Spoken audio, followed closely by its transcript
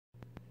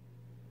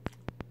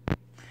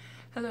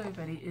Hello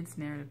everybody, it's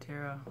Narrative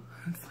Tarot.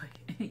 It's like,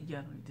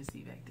 y'all don't need to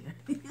see back there.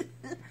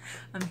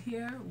 I'm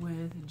here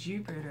with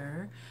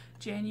Jupiter,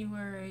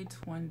 January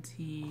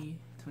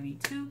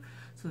 2022.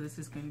 So this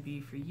is going to be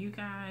for you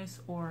guys,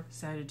 or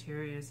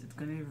Sagittarius. It's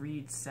going to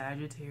read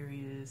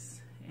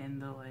Sagittarius in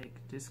the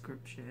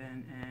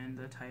description and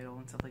the title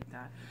and stuff like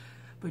that.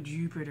 But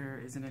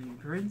Jupiter is going to be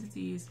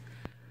parentheses.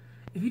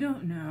 If you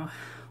don't know,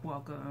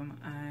 welcome.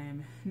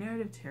 I'm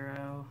Narrative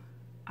Tarot.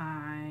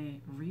 I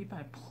read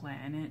by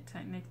planet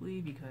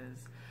technically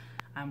because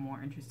I'm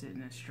more interested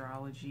in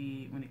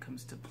astrology when it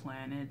comes to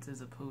planets as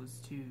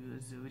opposed to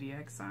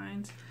zodiac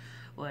signs.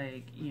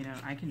 I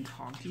can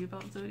talk to you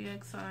about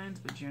zodiac signs,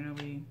 but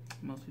generally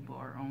most people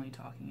are only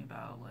talking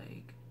about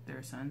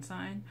their sun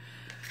sign.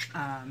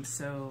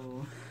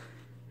 So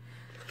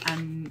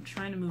I'm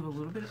trying to move a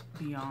little bit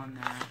beyond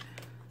that,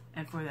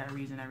 and for that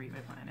reason I read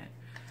by planet.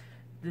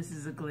 This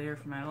is a glare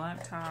from my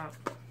laptop.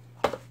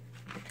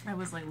 I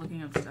was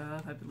looking up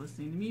stuff, I've been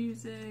listening to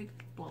music,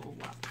 blah blah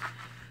blah.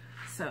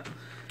 So,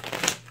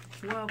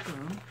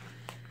 welcome.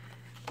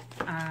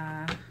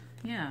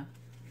 Yeah,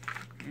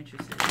 you're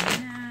interested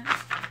in that.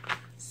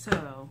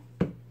 So,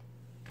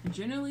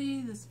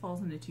 generally this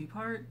falls into two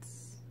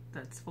parts.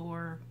 That's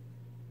 4.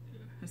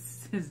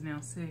 This is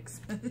now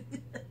 6.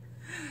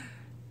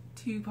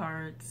 2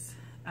 parts.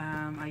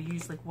 I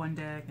use one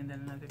deck and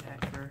then another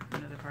deck for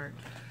another part.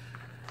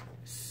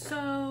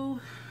 So,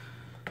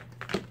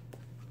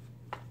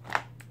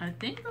 I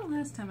think the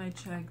last time I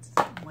checked,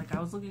 I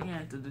was looking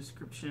at the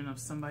description of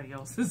somebody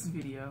else's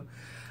video.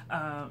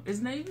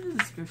 It's not even the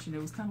description,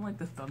 it was kind of like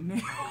the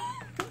thumbnail.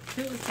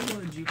 It was something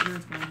like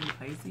Jupiter's going to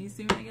Pisces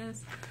soon, I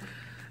guess.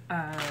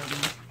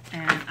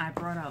 And I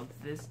brought out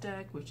this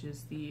deck, which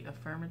is the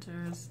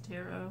Affirmators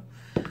Tarot.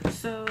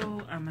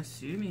 So I'm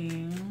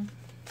assuming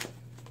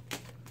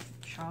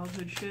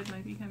childhood shit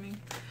might be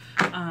coming.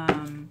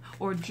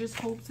 Or just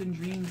hopes and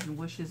dreams and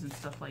wishes and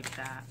stuff like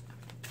that.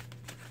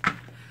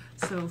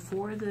 So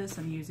for this,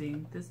 I'm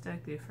using this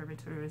deck, the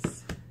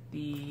Affirmators,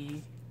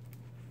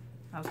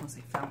 I was gonna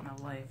say Fountain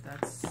of Life.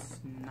 That's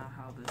not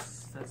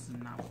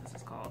what this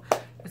is called.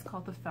 It's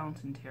called the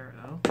Fountain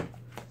Tarot.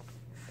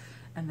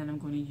 And then I'm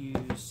going to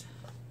use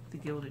the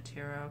Gilded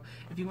Tarot.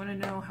 If you want to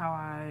know how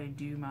I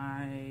do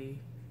my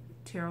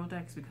tarot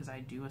decks, because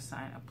I do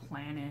assign a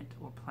planet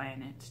or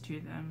planets to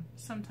them,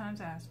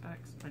 sometimes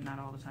aspects, but not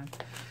all the time.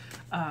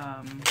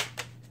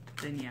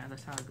 Then yeah,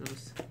 that's how it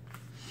goes.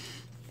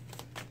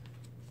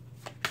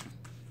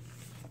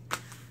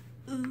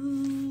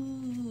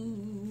 Ooh.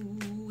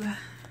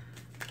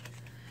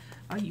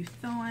 Are you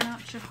thawing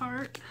out your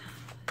heart?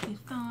 You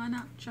thawing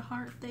out your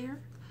heart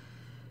there?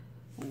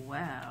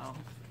 Wow.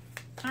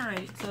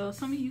 Alright, so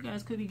some of you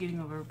guys could be getting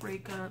over a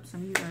breakup.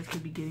 Some of you guys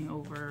could be getting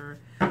over,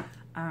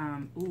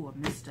 a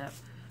misstep.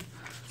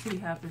 So you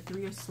have the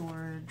 3 of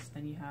Swords,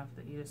 then you have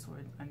the 8 of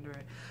Swords under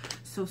it.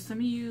 So some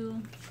of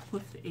you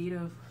with the 8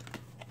 of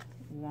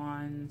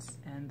Wands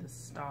and the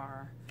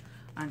Star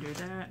under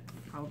that,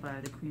 followed by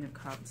the Queen of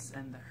Cups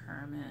and the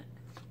Hermit.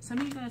 Some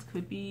of you guys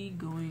could be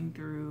going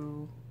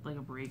through a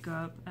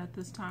breakup at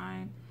this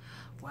time.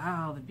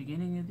 Wow, the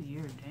beginning of the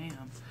year,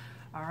 damn.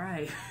 All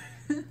right.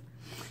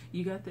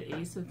 You got the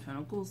Ace of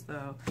Pentacles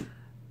though.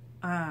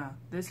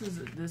 This was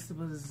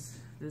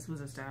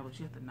established.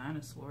 You have the 9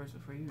 of Swords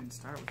before you even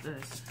start with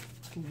this.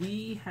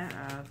 We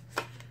have,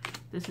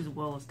 this is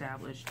well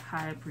established,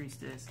 High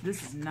Priestess.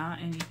 This is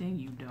not anything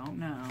you don't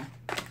know.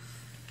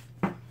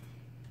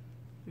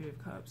 3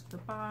 of Cups at the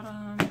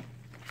bottom.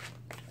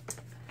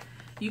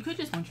 You could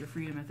just want your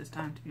freedom at this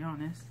time, to be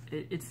honest.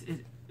 It's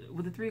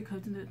with the 3 of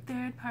Cups in the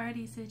third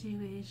party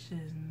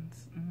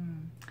situations.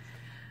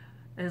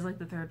 It's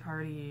the third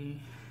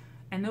party,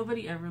 and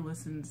nobody ever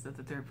listens that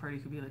the third party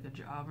could be a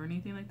job or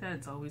anything like that.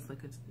 It's always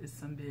it's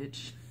some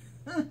bitch,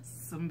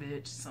 some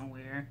bitch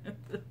somewhere.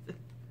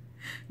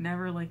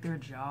 Never their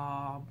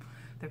job,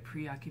 their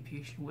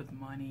preoccupation with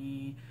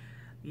money,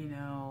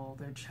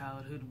 their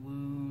childhood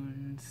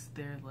wounds,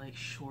 their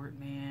short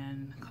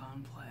man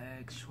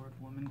complex, short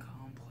woman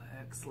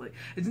complex.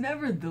 It's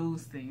never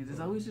those things. It's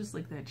always just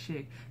that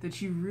chick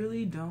that you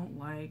really don't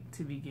like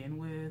to begin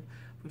with,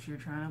 but you're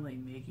trying to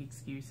make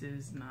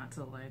excuses not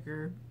to like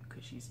her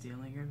because she's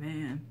stealing your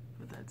man.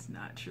 But that's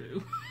not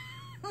true.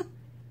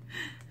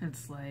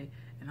 It's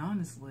and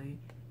honestly,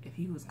 if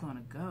he was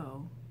gonna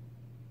go,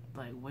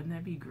 wouldn't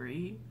that be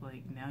great?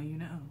 Now you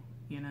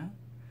know.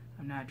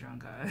 I'm not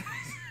drunk, guys.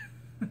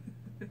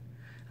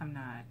 I'm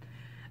not.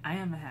 I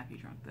am a happy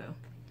drunk though.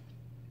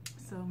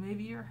 So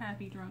maybe you're a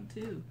happy drunk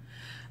too.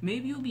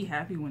 Maybe you'll be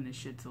happy when this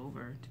shit's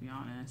over, to be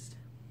honest.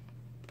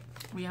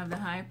 We have the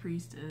High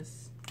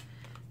Priestess,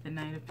 the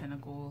Knight of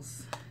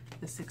Pentacles,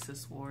 the 6 of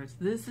Swords.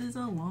 This is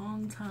a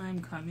long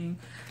time coming.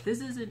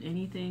 This isn't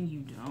anything you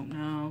don't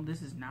know.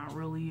 This is not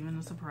really even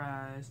a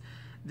surprise.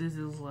 This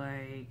is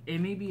it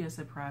may be a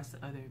surprise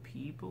to other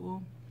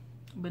people,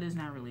 but it's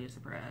not really a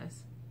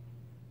surprise.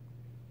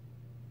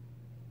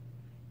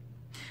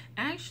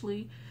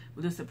 Actually,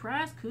 the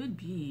surprise could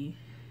be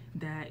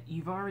that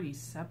you've already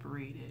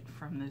separated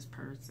from this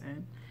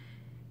person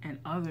and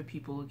other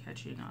people are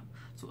catching up.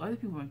 So other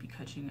people might be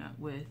catching up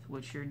with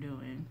what you're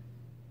doing.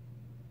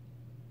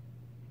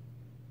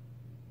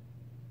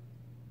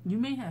 You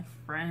may have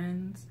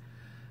friends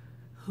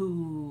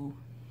who,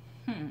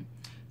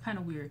 kind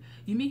of weird.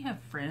 You may have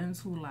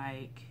friends who,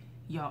 like,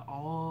 y'all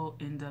all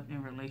end up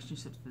in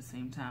relationships at the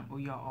same time, or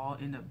y'all all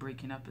end up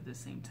breaking up at the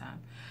same time.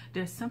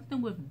 There's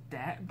something with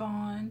that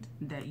bond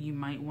that you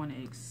might want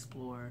to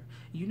explore.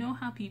 You know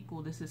how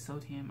people, this is so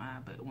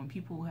TMI, but when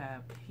people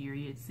have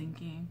period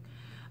syncing,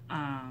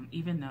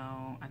 even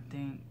though I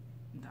think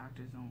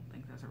doctors don't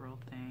think that's a real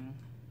thing,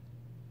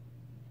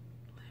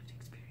 lived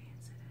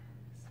experience it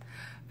is.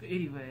 But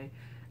anyway,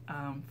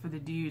 for the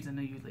dudes, I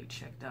know you like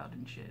checked out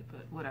and shit,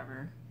 but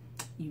whatever.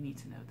 You need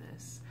to know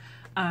this.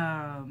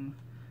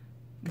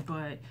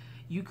 But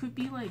you could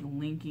be like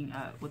linking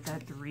up with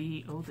that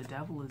 3. Oh, the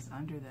devil is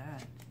under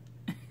that.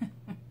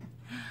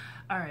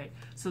 All right,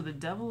 so the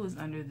devil is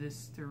under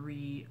this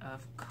 3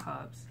 of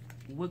Cups.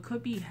 What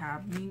could be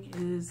happening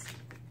is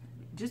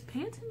just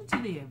pay attention to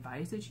the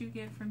advice that you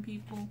get from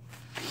people.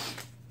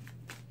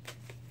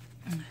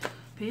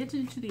 Pay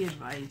attention to the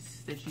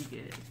advice that you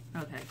get.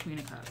 Okay, Queen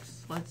of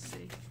Cups. Let's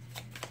see.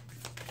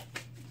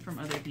 From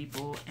other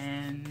people,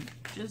 and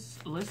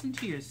just listen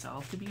to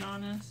yourself, to be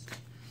honest.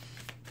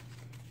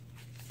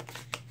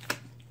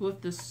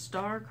 With the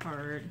Star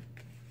card,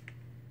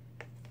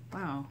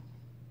 wow,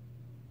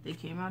 they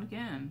came out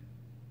again.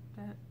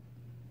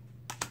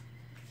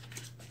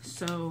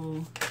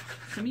 So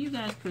some of you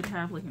guys could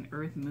have like an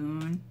Earth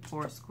moon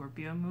or a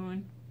Scorpio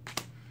moon.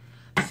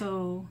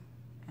 So,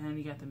 and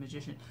you got the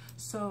Magician.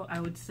 So I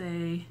would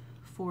say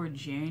for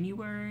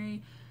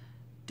January,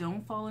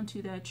 don't fall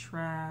into that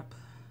trap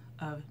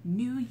of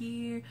new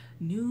year,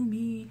 new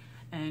me,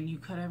 and you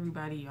cut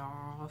everybody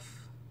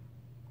off,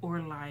 or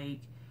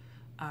like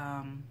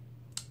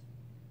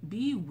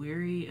be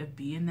wary of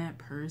being that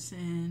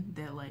person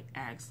that like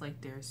acts like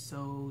they're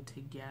so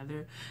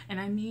together. And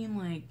I mean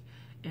like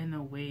in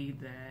a way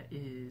that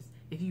is,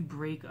 if you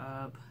break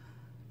up,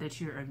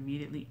 that you're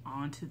immediately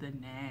on to the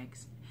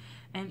next.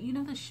 And you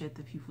know the shit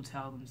that people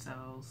tell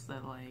themselves,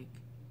 that like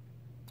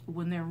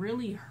when they're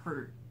really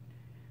hurt,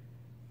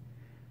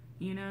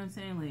 you know what I'm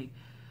saying, like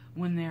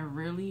when they're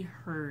really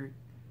hurt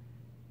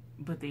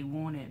but they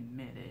won't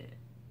admit it,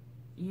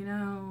 you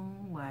know,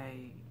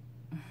 like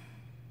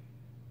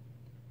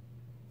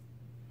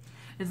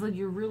it's like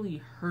you're really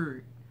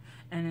hurt,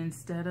 and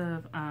instead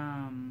of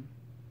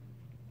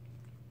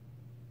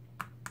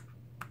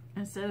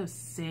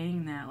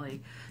saying that,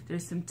 like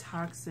there's some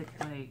toxic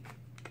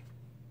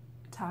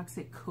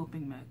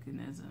coping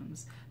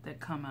mechanisms that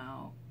come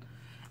out,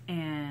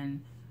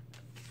 and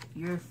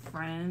your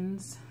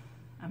friends,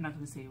 I'm not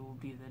going to say it will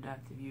be the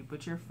death of you,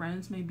 but your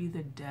friends may be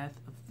the death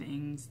of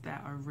things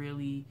that are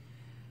really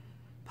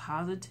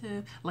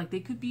positive. Like they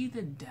could be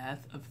the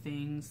death of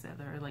things that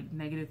are like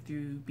negative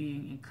through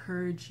being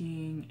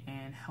encouraging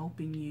and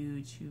helping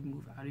you to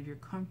move out of your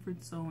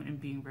comfort zone and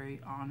being very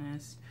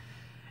honest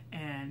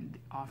and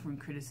offering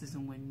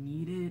criticism when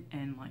needed,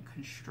 and like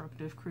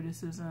constructive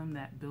criticism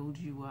that builds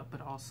you up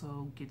but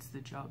also gets the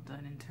job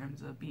done in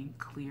terms of being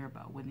clear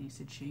about what needs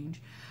to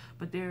change.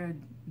 But there are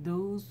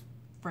those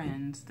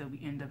friends that we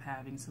end up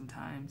having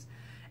sometimes,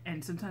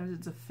 and sometimes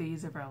it's a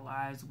phase of our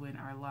lives when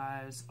our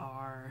lives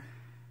are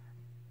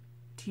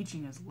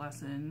teaching us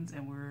lessons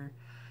and we're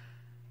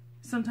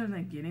sometimes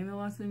not getting the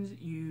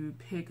lessons. You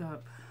pick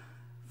up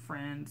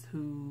friends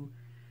who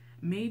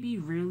maybe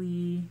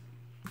really,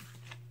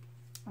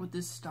 with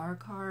this Star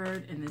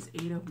card and this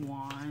 8 of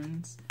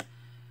Wands,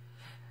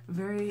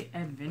 very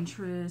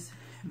adventurous,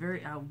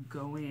 very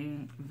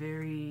outgoing,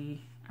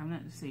 very, I'm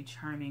not to say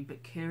charming,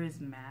 but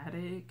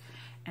charismatic,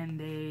 and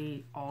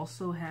they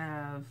also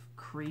have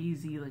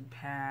crazy like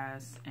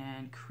past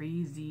and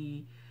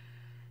crazy,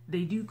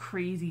 they do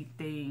crazy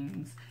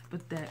things,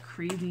 but that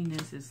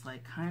craziness is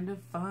like kind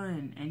of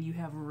fun and you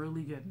have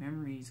really good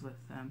memories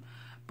with them.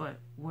 But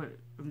what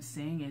I'm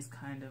saying is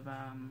kind of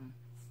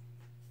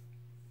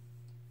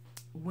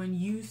when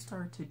you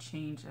start to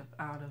change up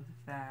out of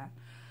that,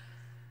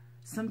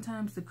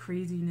 sometimes the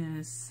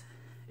craziness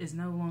is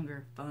no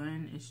longer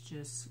fun, it's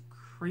just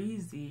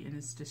crazy and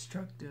it's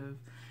destructive,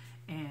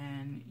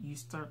 and you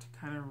start to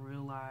kind of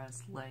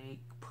realize like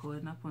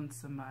pulling up on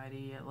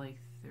somebody at like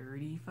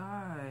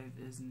 35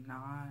 is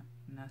not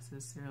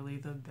necessarily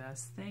the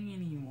best thing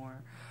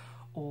anymore.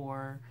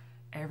 Or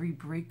every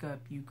breakup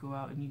you go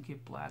out and you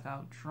get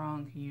blackout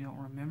drunk and you don't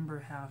remember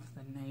half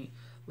the night.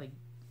 Like,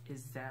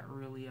 is that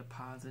really a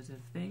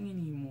positive thing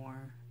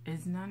anymore?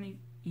 It's not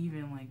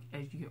even like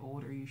as you get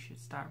older you should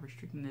stop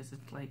restricting this.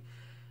 It's like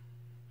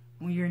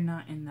when you're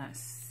not in that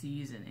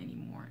season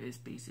anymore is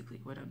basically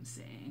what I'm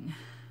saying.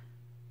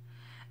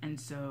 And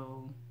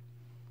so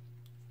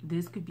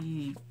this could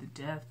be the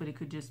death, but it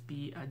could just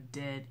be a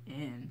dead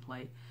end.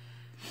 Like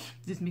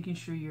just making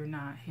sure you're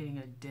not hitting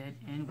a dead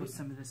end with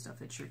some of the stuff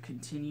that you're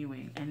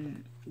continuing.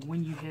 And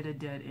when you hit a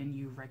dead end,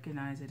 you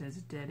recognize it as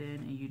a dead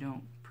end and you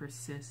don't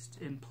persist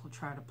and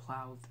try to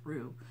plow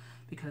through,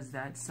 because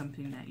that's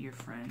something that your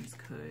friends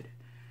could,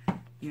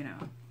 you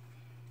know.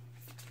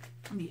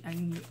 be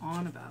egging you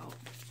on about.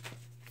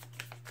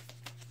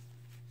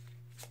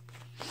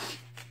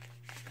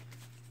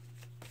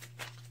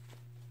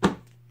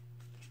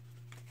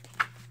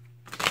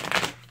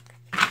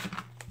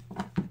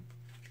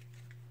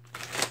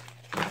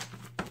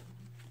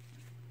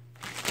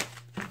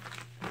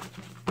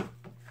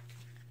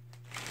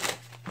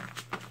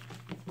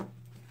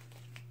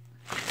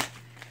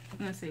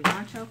 I'm going to say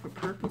watch out for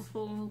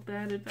purposeful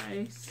bad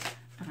advice.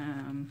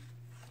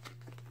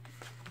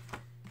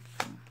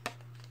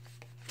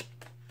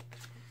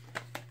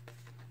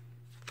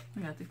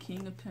 We got the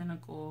King of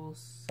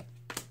Pentacles,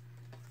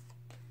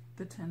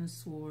 the Ten of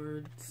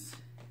Swords,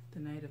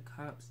 the Knight of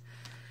Cups.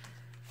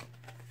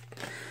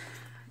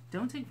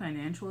 Don't take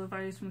financial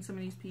advice from some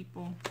of these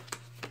people.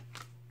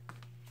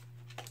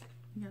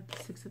 You got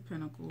the Six of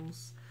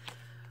Pentacles,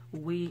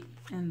 Wait,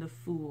 and the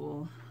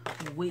Fool.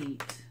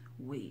 Wait,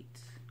 wait.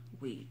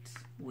 Wait,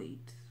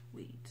 wait,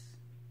 wait.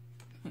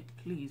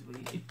 Please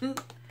wait. You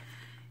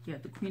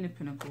got the Queen of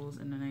Pentacles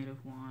and the Knight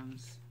of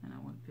Wands. And I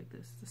want to pick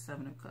this, the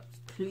Seven of Cups.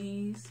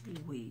 Please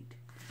wait.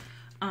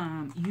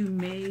 You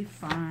may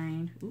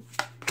find,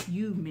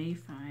 you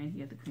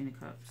got the Queen of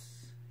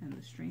Cups and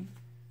the Strength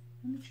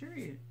and the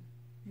Chariot.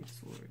 Eight of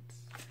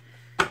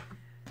Swords.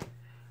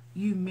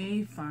 You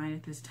may find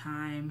at this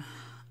time,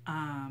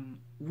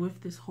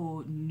 with this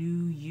whole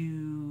new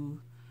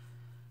you,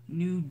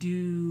 new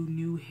do,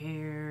 new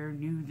hair,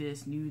 new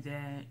this, new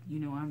that, you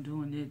know, I'm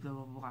doing this, blah,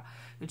 blah, blah,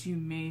 that you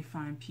may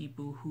find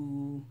people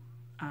who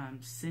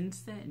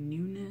sense that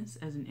newness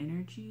as an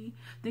energy.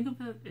 Think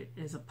of it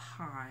as a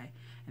pie,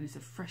 and it's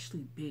a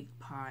freshly baked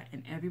pie,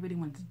 and everybody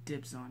wants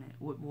dibs on it.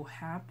 What will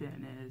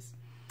happen is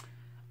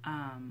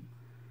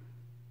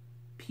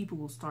people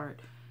will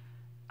start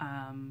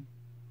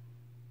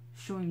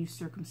showing you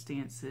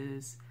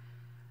circumstances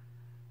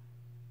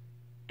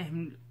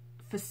and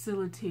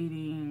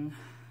facilitating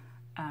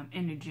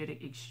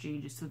energetic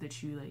exchanges so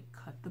that you like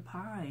cut the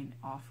pie and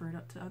offer it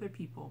up to other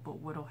people. But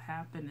what'll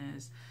happen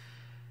is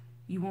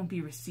you won't be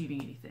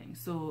receiving anything.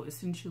 So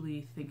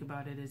essentially think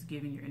about it as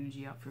giving your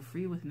energy out for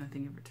free with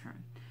nothing in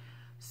return.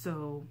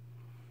 So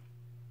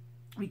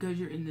because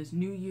you're in this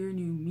new year,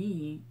 new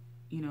me,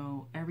 you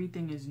know,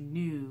 everything is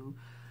new.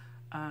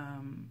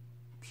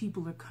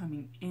 People are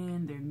coming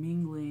in, they're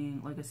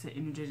mingling, like I said,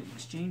 energetic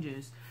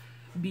exchanges.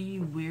 Be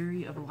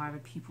wary of a lot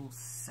of people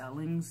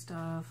selling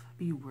stuff.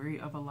 Be wary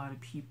of a lot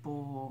of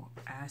people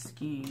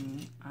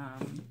asking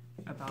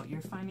about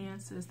your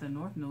finances. The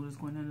North Node is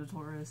going into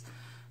Taurus,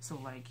 so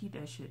like keep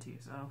that shit to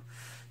yourself,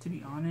 to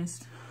be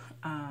honest.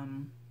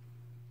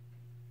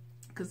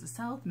 Because the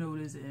South Node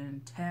is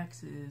in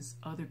taxes,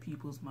 other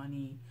people's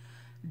money,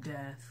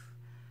 death,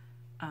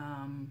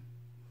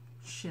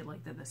 shit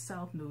like that. The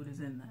South Node is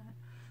in that.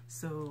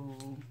 So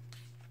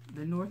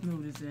the North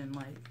Node is in,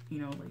 like,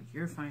 you know, like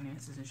your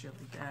finances and shit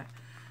like that.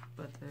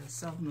 But the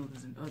South Node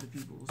is in other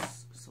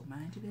people's. So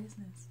mind your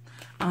business.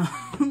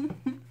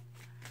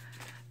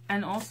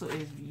 And also,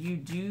 if you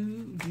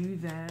do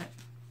that,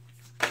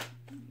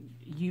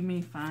 you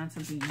may find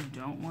something you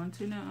don't want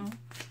to know.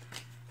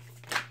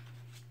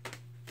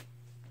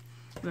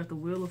 We got the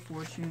Wheel of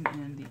Fortune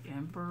and the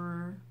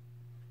Emperor.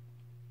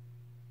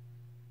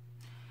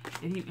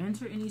 If you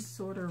enter any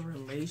sort of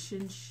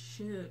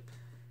relationship,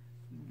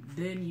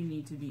 then you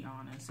need to be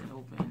honest and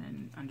open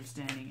and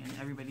understanding, and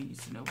everybody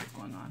needs to know what's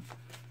going on.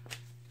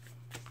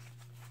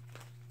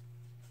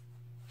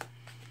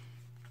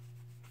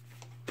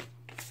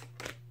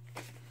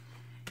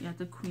 You got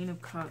the Queen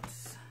of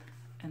Cups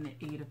and the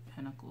Eight of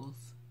Pentacles.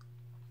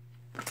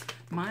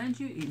 Mind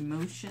your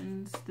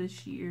emotions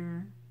this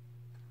year.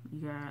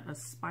 You got a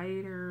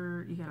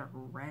spider, you got a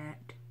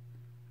rat,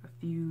 a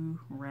few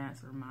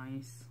rats or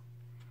mice,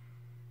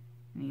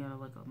 and you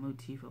got like a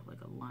motif of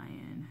like a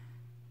lion.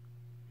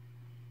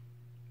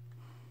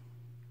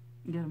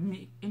 You got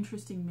an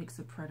interesting mix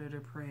of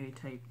predator-prey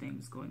type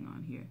things going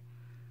on here.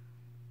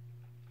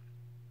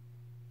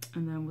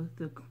 And then with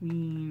the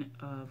Queen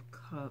of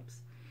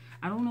Cups,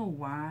 I don't know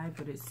why,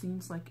 but it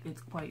seems like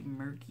it's quite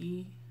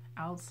murky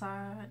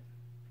outside.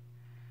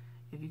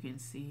 If you can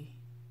see,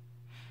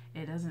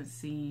 it doesn't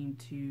seem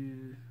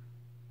too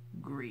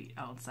great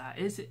outside.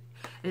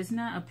 It's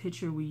not a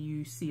picture where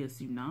you see a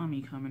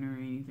tsunami coming or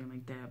anything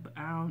like that, but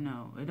I don't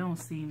know. It don't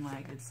seem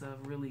like it's a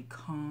really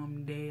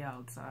calm day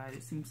outside.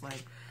 It seems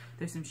like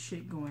there's some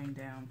shit going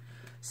down.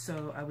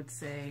 So I would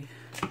say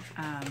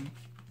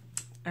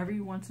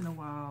every once in a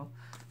while,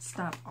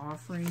 stop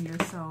offering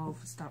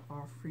yourself, stop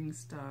offering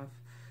stuff,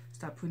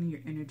 stop putting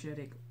your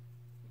energetic,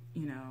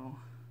 you know,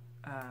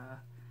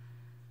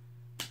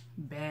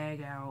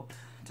 bag out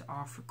to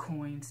offer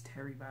coins to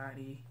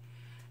everybody,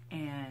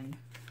 and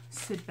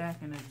sit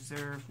back and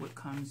observe what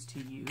comes to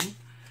you.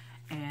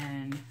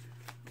 And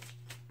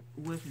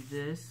with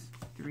this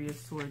Three of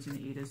Swords and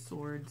Eight of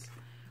Swords,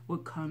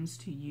 what comes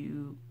to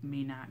you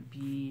may not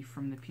be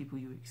from the people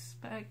you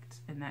expect,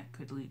 and that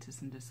could lead to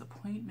some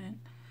disappointment.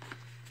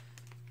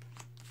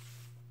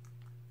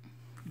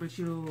 But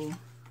you'll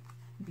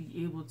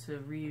be able to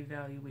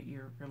reevaluate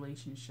your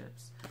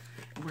relationships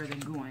where they're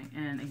going.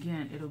 And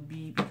again, it'll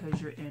be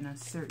because you're in a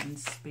certain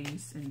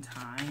space and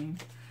time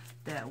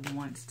that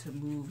wants to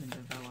move and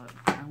develop.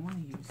 I want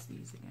to use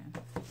these again.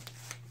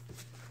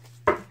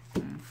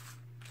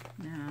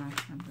 Now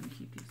I'm going to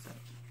keep these up.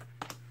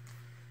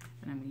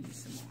 And I'm going to use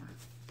some more.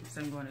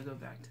 So I'm going to go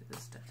back to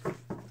this stuff.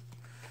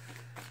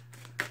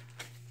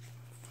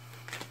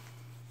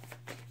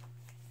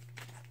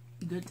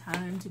 Good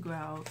time to go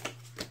out.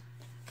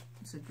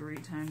 It's a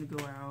great time to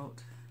go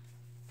out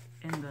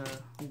in the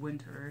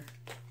winter.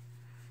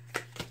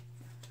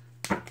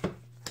 And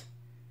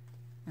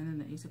then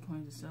the Ace of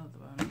Coins is still at the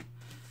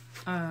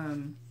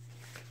bottom.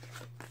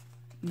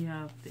 You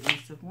have the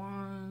Ace of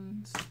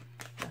Wands,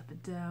 got the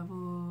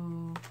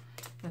Devil,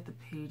 got the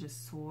Page of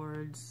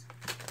Swords.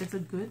 It's a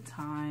good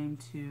time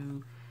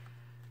to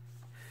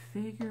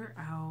figure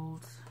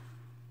out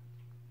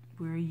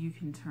where you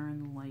can turn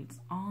the lights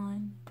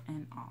on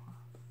and off.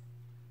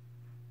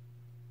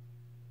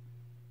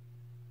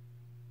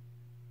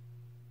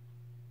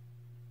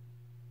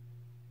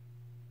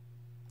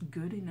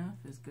 Good enough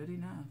is good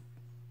enough.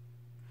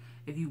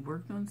 If you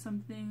worked on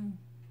something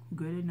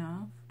good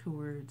enough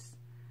towards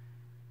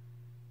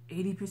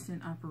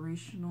 80%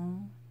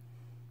 operational,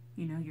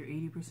 you know, you're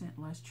 80%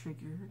 less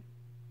triggered,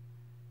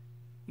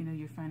 you know,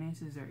 your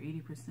finances are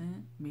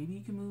 80%, maybe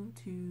you can move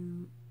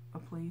to a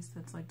place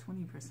that's like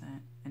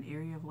 20%, an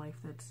area of life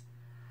that's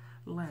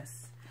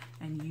less,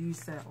 and use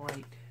that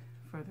light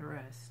for the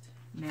rest.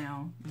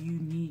 Now, you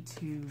need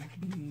to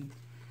be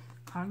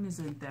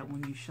cognizant that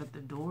when you shut the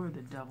door,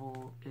 the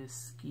devil is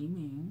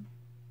scheming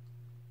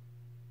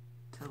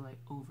to like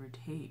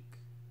overtake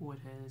what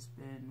has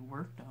been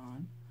worked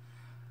on.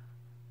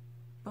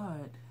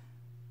 But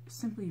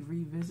simply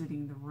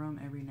revisiting the room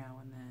every now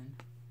and then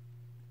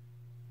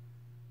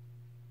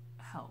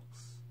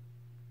helps,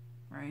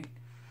 right?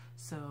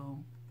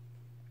 So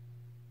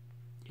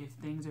if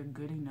things are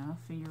good enough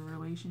in your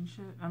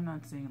relationship, I'm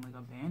not saying like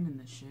abandon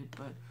the shit,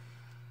 but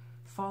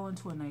fall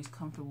into a nice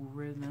comfortable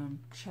rhythm,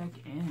 check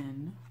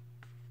in,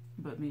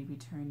 but maybe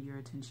turn your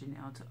attention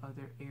out to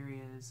other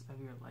areas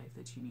of your life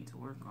that you need to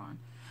work on.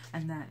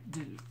 And that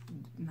do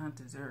not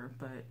deserve,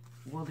 but,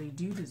 well, they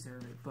do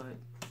deserve it, but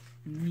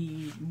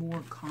need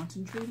more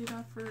concentrated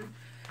effort.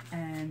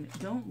 And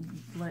don't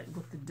let,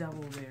 with the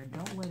devil there,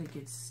 don't let it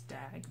get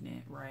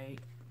stagnant, right?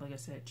 Like I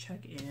said,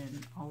 check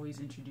in, always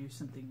introduce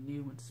something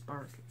new and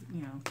spark,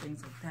 you know,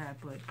 things like that,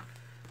 but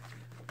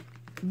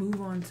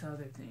move on to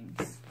other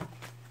things.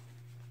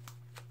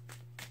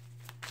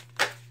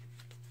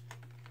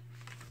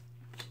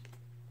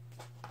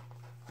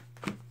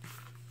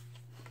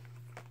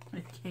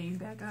 It came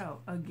back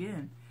out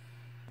again.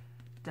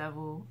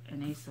 Devil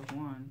and Ace of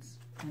Wands.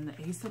 And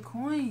the Ace of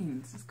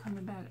Coins is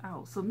coming back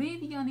out. So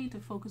maybe y'all need to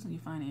focus on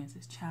your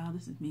finances. Child,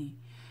 this is me.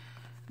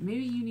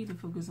 Maybe you need to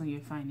focus on your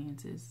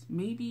finances.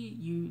 Maybe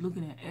you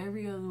looking at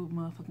every other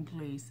motherfucking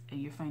place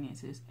and your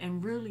finances.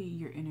 And really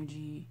your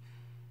energy,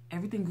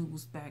 everything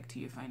goes back to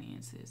your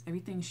finances.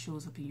 Everything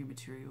shows up in your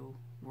material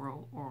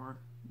world or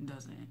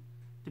doesn't,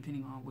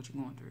 depending on what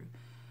you're going through.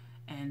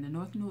 And the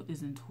North Node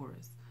is in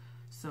Taurus.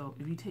 So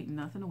if you take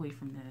nothing away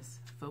from this,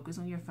 focus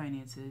on your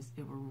finances.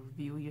 It will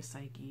reveal your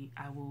psyche.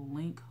 I will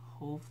link,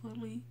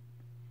 hopefully,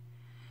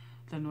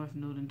 the North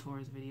Node and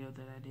Taurus video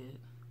that I did.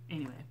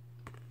 Anyway,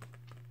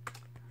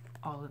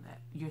 all of that.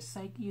 Your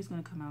psyche is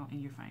going to come out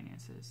in your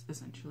finances,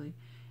 essentially.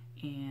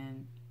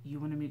 And you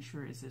want to make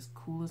sure it's as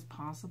cool as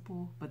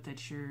possible, but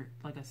that you're,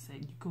 like I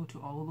said, you go to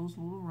all of those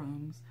little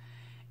rooms,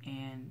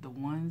 and the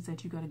ones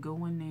that you got to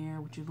go in there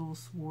with your little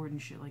sword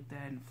and shit like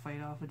that and fight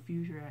off a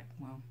few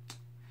well,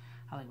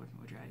 I like working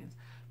with dragons,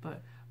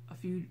 but a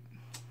few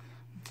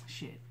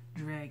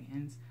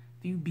dragons,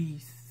 few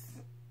beasts,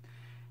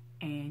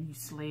 and you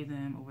slay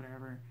them or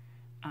whatever,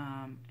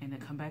 and then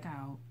come back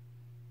out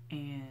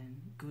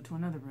and go to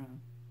another room.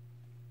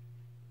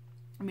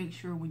 Make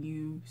sure when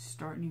you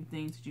start new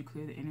things that you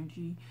clear the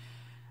energy.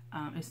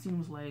 It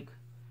seems like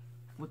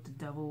with the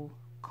devil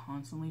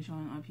constantly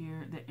showing up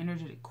here, the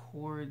energetic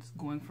cords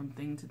going from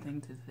thing to thing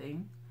to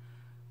thing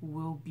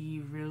will be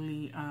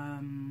really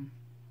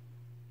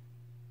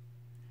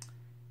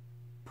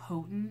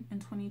potent in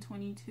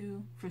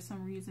 2022 for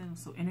some reason.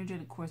 So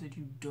energetic cords that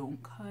you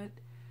don't cut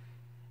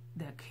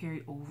that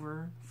carry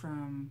over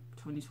from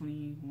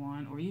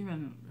 2021 or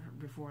even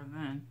before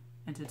then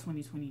into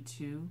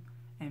 2022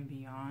 and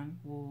beyond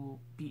will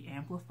be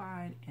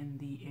amplified in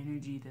the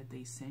energy that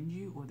they send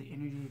you or the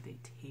energy that they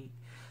take.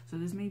 So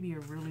this may be a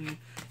really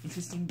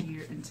interesting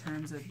year in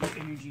terms of your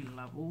energy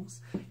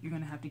levels. You're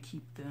going to have to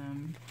keep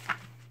them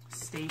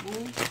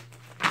stable.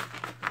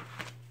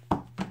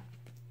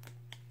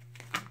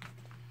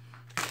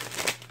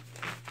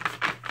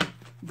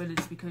 But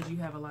it's because you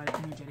have a lot of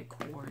energetic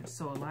cords.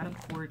 So a lot of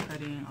cord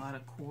cutting, a lot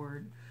of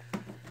cord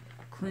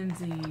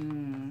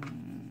cleansing,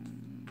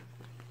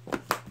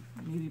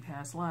 maybe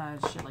past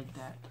lives, shit like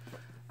that.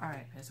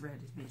 Alright, let's wrap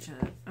this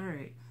bitch up.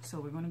 Alright, so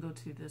we're going to go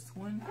to this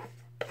one.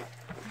 I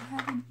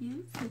haven't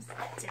used this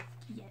deck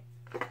yet.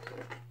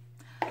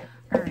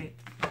 Alright.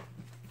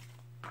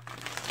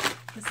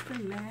 What's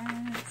the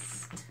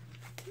last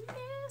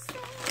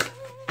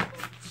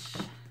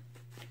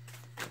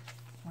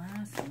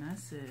Last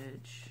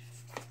message.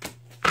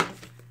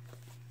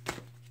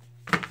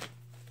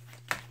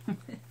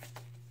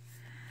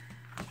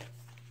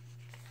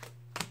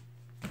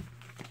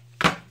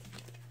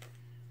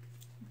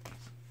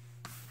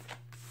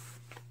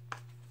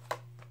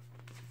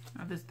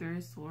 This Three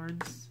of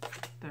Swords,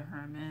 the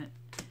Hermit,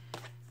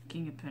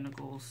 King of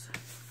Pentacles.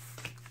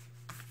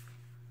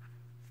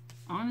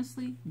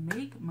 Honestly,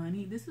 make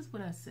money. This is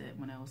what I said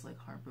when I was like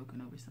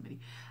heartbroken over somebody.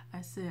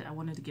 I said I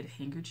wanted to get a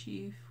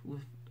handkerchief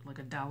with like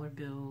a dollar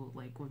bill,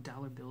 like with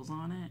dollar bills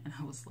on it. And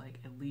I was like,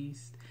 at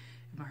least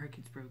if my heart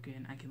gets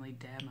broken, I can like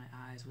dab my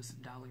eyes with some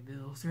dollar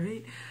bills,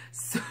 right?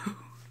 So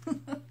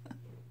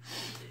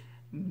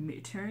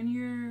turn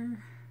your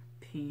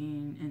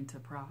pain into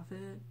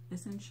profit,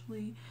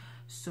 essentially.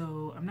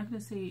 So I'm not going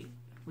to say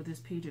with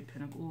this Page of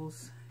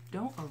Pentacles,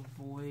 don't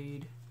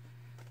avoid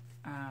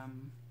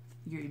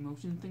your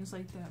emotions, things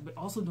like that, but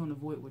also don't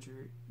avoid what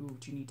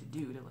you need to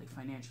do to like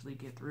financially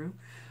get through.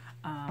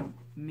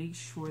 Make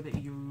sure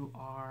that you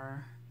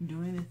are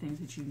doing the things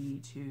that you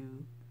need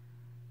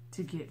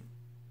to get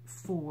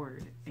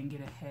forward and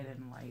get ahead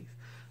in life.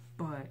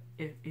 But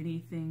if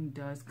anything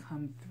does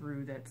come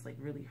through that's like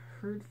really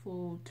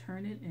hurtful,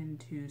 turn it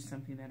into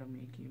something that'll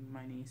make you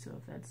money. So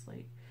if that's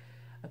like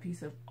a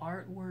piece of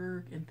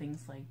artwork and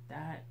things like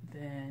that,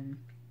 then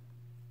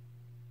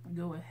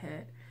go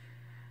ahead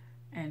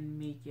and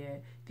make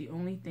it. The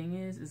only thing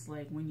is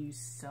like when you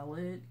sell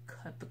it,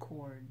 cut the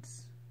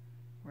cords,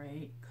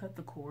 right? Cut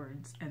the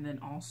cords, and then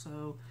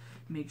also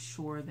make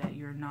sure that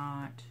you're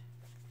not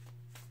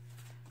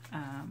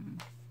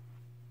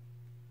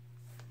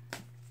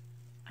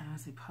I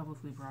say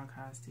publicly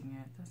broadcasting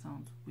it. That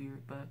sounds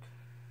weird, but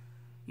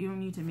you don't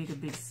need to make a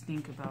big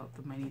stink about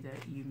the money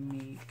that you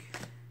make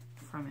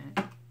from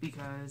it,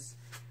 because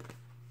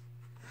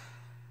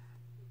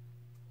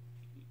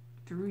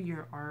through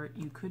your art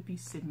you could be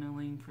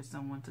signaling for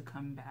someone to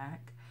come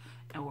back,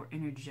 or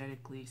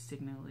energetically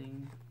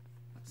signaling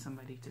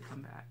somebody to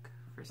come back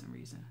for some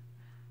reason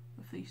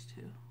with these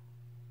two.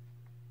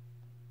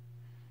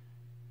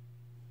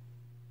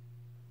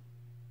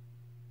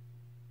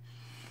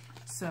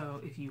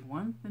 So if you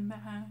want them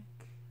back,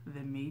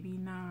 then maybe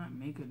not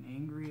make an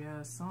angry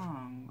ass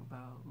song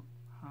about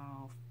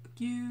how fuck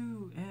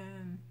you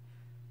and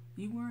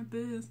you weren't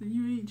this and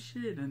you ain't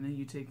shit, and then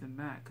you take them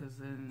back, because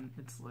then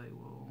it's like,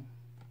 well,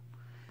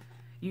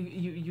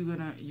 you're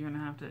gonna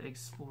have to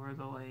explore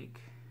the like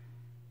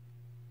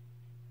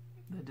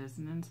the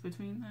dissonance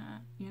between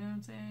that, you know what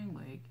I'm saying?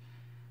 Like,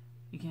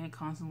 you can't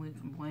constantly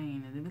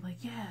complain and then be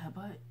like, yeah,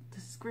 but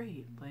this is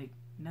great. Like,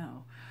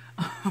 no.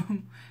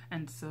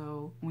 And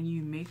so when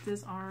you make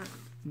this art,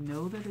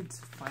 know that it's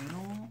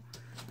final,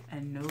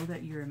 and know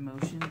that your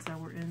emotions that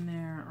were in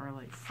there are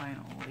like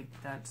final, like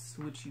that's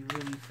what you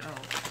really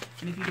felt.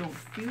 And if you don't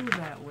feel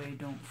that way,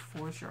 don't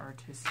force your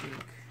artistic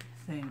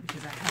thing,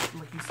 because I have,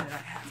 like you said, I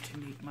have to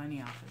make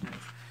money off of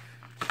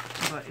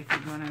this. But if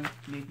you're gonna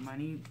make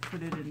money,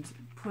 put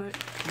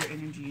your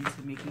energy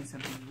into making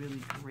something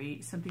really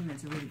great, something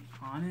that's really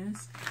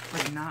honest,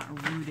 but not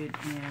rooted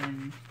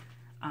in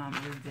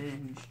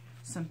revenge.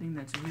 Something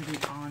that's really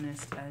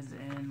honest, as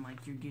in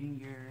like you're getting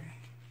your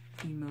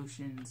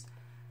emotions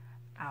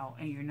out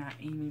and you're not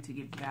aiming to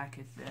get back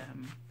at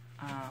them,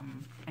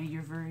 and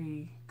you're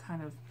very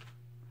kind of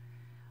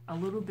a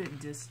little bit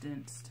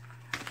distanced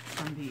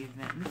from the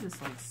event. This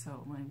is like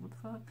so, like, what the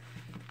fuck?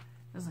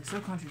 It's like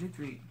so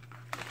contradictory.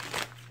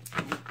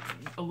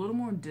 A little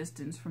more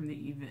distance from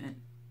the event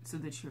so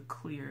that you're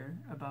clear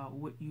about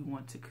what you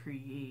want to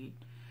create,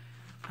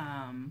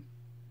 and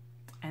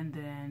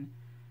then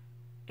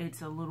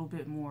it's a little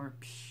bit more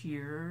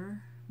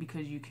pure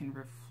because you can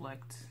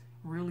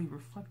really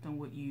reflect on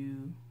what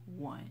you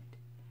want.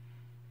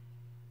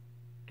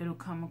 It'll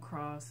come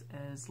across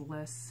as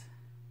less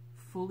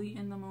fully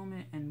in the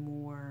moment and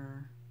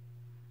more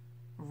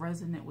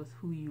resonant with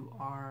who you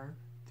are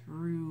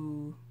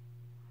through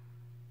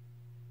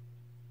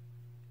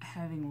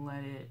having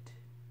let it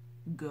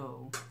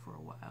go for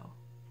a while.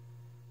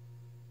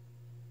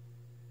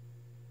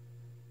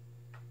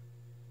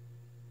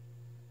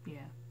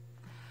 Yeah.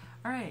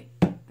 Alright,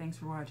 thanks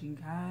for watching,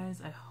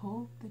 guys. I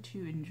hope that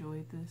you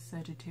enjoyed this,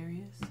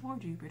 Sagittarius or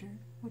Jupiter,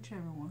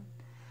 whichever one.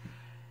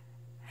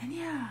 And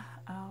yeah,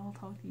 I'll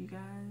talk to you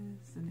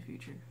guys in the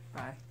future.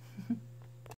 Bye.